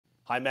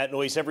Hi, Matt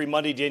Noyce. Every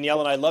Monday,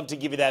 Danielle and I love to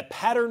give you that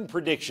pattern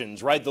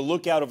predictions, right? The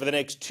lookout over the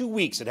next 2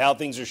 weeks at how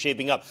things are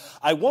shaping up.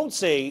 I won't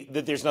say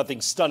that there's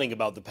nothing stunning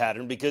about the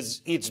pattern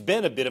because it's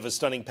been a bit of a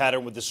stunning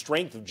pattern with the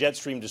strength of jet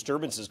stream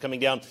disturbances coming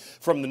down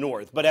from the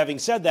north. But having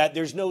said that,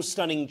 there's no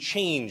stunning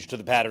change to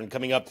the pattern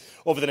coming up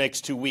over the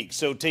next 2 weeks.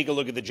 So take a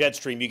look at the jet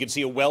stream. You can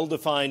see a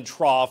well-defined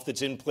trough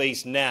that's in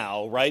place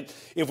now, right?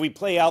 If we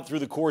play out through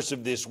the course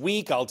of this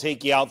week, I'll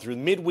take you out through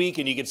midweek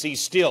and you can see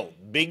still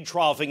big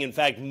troughing, in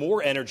fact,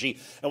 more energy.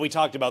 And we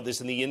talked about this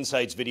in the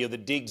Insights video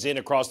that digs in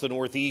across the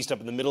northeast,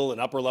 up in the middle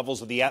and upper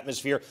levels of the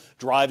atmosphere,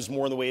 drives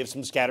more in the way of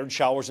some scattered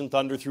showers and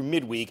thunder through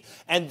midweek.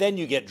 And then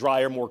you get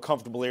drier, more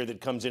comfortable air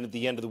that comes in at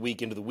the end of the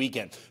week into the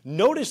weekend.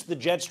 Notice the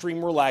jet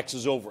stream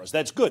relaxes over us.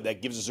 That's good.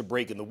 That gives us a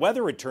break in the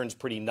weather. It turns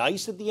pretty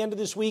nice at the end of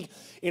this week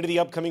into the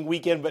upcoming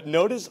weekend. But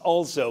notice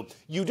also,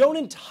 you don't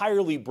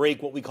entirely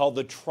break what we call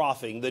the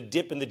troughing, the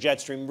dip in the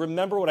jet stream.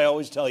 Remember what I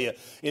always tell you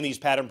in these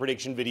pattern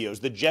prediction videos.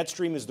 The jet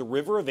stream is the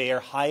river of air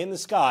high in the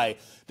sky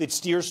that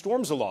steers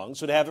storms along.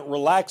 So to have it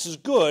relax is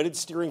good. It's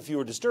steering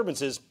fewer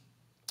disturbances,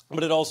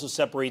 but it also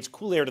separates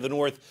cool air to the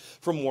north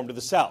from warm to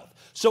the south.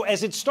 So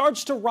as it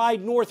starts to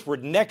ride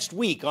northward next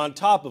week on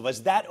top of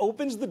us, that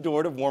opens the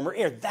door to warmer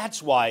air.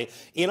 That's why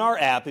in our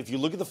app, if you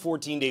look at the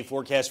 14-day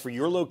forecast for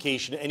your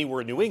location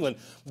anywhere in New England,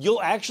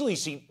 you'll actually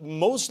see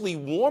mostly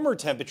warmer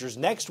temperatures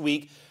next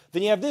week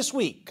than you have this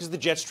week because the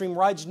jet stream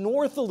rides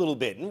north a little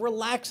bit and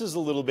relaxes a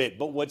little bit.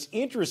 But what's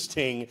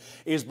interesting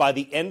is by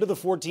the end of the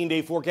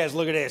 14-day forecast,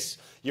 look at this,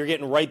 you're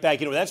getting right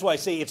back into it. That's why I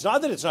say it's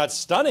not that it's not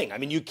stunning. I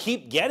mean, you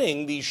keep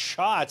getting these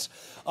shots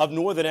of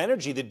northern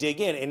energy that dig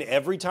in, and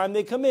every time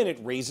they come in, it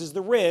raises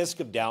the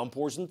risk of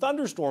downpours and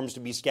thunderstorms to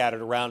be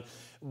scattered around.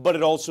 But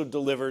it also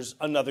delivers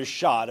another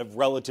shot of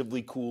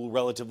relatively cool,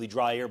 relatively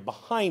dry air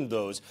behind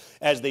those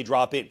as they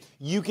drop in.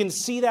 You can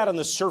see that on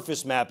the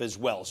surface map as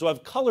well. So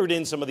I've colored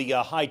in some of the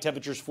high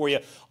temperatures for you.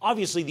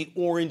 Obviously, the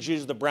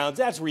oranges, the browns,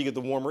 that's where you get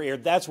the warmer air.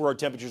 That's where our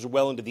temperatures are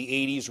well into the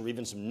 80s or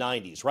even some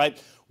 90s,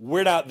 right?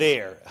 We're not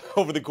there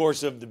over the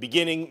course of the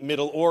beginning,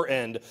 middle, or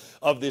end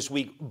of this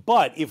week.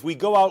 But if we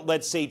go out,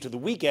 let's say, to the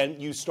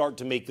weekend, you start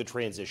to make the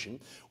transition.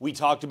 We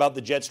talked about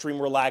the jet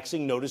stream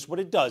relaxing. Notice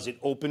what it does. It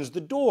opens the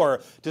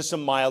door to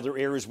some milder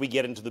air as we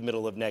get into the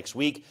middle of next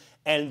week.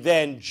 And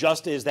then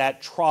just as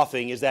that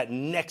troughing, as that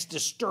next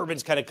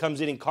disturbance kind of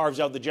comes in and carves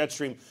out the jet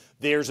stream,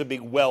 there's a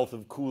big wealth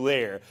of cool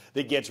air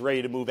that gets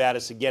ready to move at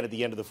us again at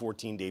the end of the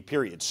 14-day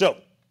period. So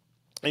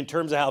in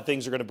terms of how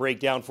things are going to break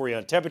down for you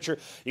on temperature,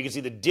 you can see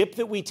the dip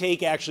that we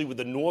take actually with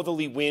the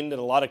northerly wind and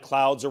a lot of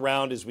clouds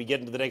around as we get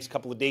into the next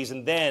couple of days.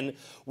 And then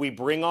we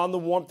bring on the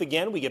warmth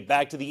again. We get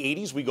back to the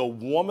 80s. We go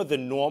warmer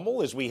than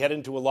normal as we head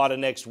into a lot of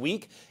next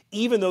week.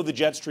 Even though the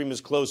jet stream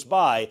is close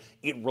by,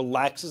 it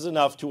relaxes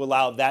enough to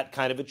allow that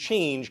kind of a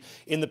change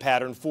in the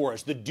pattern for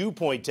us. The dew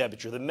point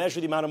temperature, the measure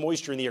of the amount of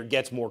moisture in the air,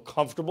 gets more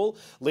comfortable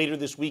later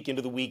this week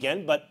into the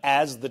weekend. But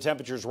as the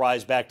temperatures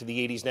rise back to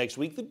the 80s next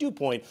week, the dew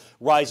point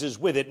rises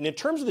with it. And in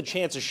terms of the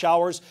chance of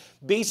showers,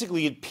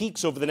 basically it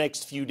peaks over the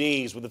next few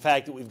days with the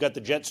fact that we've got the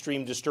jet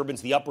stream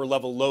disturbance, the upper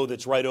level low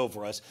that's right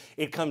over us.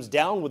 It comes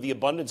down with the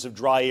abundance of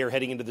dry air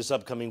heading into this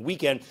upcoming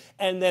weekend,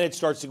 and then it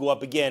starts to go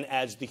up again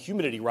as the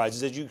humidity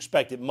rises, as you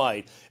expect it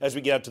might, as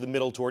we get up to the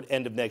middle toward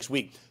end of next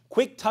week.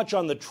 Quick touch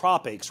on the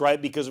tropics,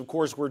 right? Because, of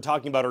course, we're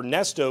talking about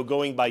Ernesto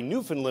going by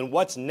Newfoundland.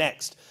 What's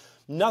next?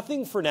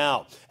 Nothing for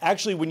now.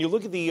 Actually, when you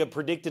look at the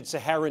predicted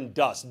Saharan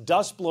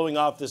dust blowing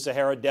off the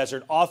Sahara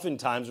Desert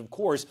oftentimes, of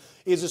course,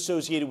 is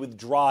associated with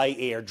dry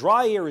air.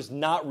 Dry air is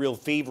not real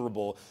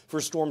favorable for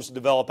storms to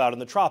develop out in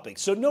the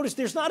tropics. So notice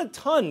there's not a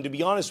ton, to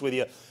be honest with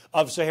you,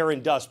 of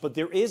Saharan dust, but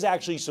there is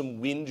actually some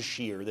wind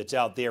shear that's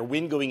out there,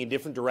 wind going in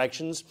different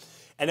directions,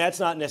 and that's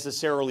not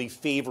necessarily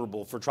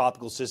favorable for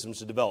tropical systems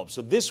to develop.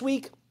 So this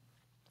week,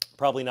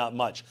 probably not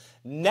much.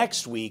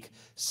 Next week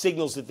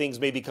signals that things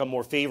may become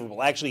more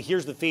favorable. Actually,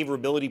 here's the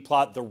favorability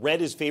plot. The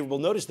red is favorable.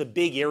 Notice the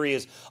big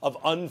areas of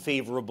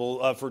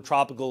unfavorable for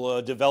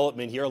tropical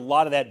development here. A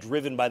lot of that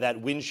driven by that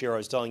wind shear I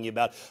was telling you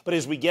about. But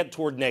as we get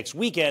toward next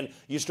weekend,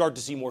 you start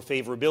to see more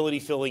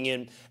favorability filling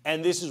in.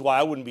 And this is why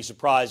I wouldn't be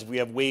surprised if we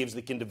have waves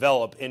that can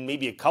develop, and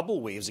maybe a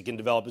couple waves that can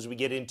develop as we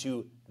get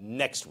into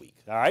next week.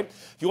 All right?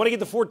 If you want to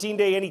get the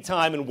 14-day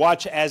anytime and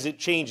watch as it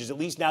changes, at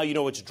least now you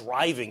know what's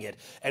driving it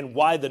and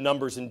why the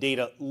numbers and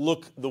data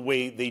look the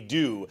way they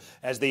do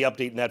as they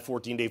update in that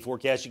 14-day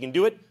forecast. You can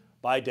do it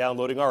by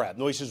downloading our app.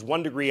 Noyce's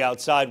 1 Degree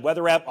Outside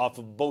weather app off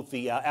of both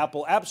the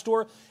Apple App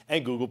Store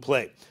and Google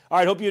Play. All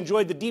right, hope you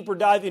enjoyed the deeper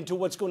dive into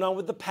what's going on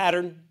with the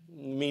pattern.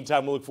 In the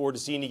meantime, we'll look forward to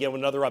seeing you again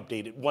with another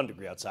update at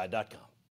 1degreeoutside.com.